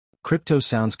Crypto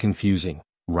sounds confusing,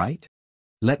 right?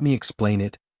 Let me explain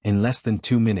it, in less than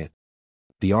 2 minutes.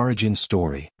 The origin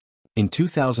story. In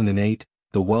 2008,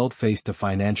 the world faced a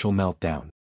financial meltdown.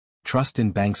 Trust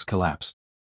in banks collapsed.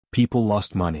 People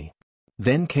lost money.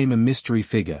 Then came a mystery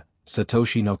figure,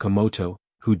 Satoshi Nakamoto,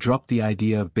 who dropped the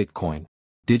idea of Bitcoin.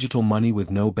 Digital money with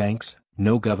no banks,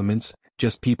 no governments,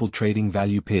 just people trading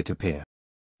value peer-to-peer.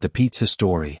 The pizza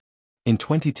story. In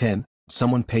 2010,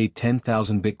 someone paid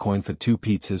 10,000 Bitcoin for 2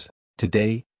 pizzas.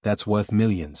 Today, that's worth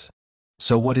millions.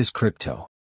 So what is crypto?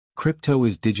 Crypto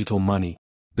is digital money,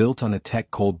 built on a tech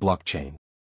called blockchain.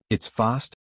 It's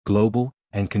fast, global,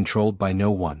 and controlled by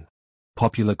no one.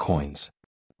 Popular coins.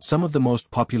 Some of the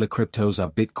most popular cryptos are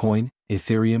Bitcoin,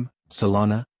 Ethereum,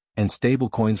 Solana, and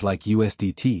stablecoins like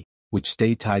USDT, which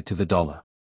stay tied to the dollar.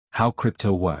 How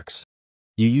crypto works.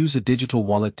 You use a digital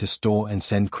wallet to store and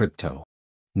send crypto.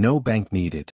 No bank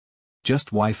needed. Just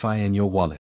Wi-Fi and your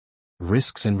wallet.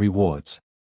 Risks and rewards.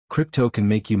 Crypto can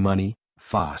make you money,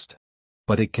 fast.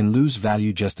 But it can lose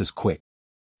value just as quick.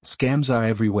 Scams are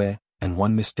everywhere, and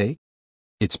one mistake?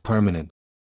 It's permanent.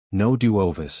 No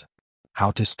do-overs.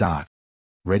 How to start?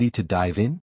 Ready to dive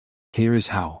in? Here is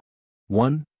how.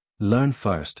 1. Learn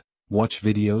first. Watch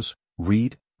videos,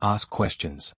 read, ask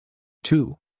questions.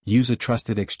 2. Use a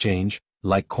trusted exchange,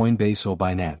 like Coinbase or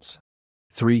Binance.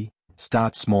 3.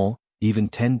 Start small, even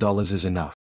 $10 is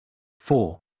enough.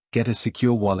 4. Get a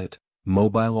secure wallet,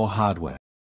 mobile or hardware.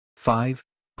 5.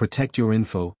 Protect your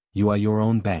info, you are your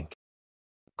own bank.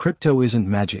 Crypto isn't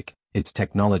magic, it's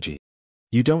technology.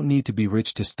 You don't need to be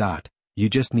rich to start, you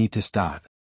just need to start.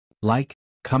 Like,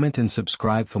 comment and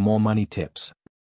subscribe for more money tips.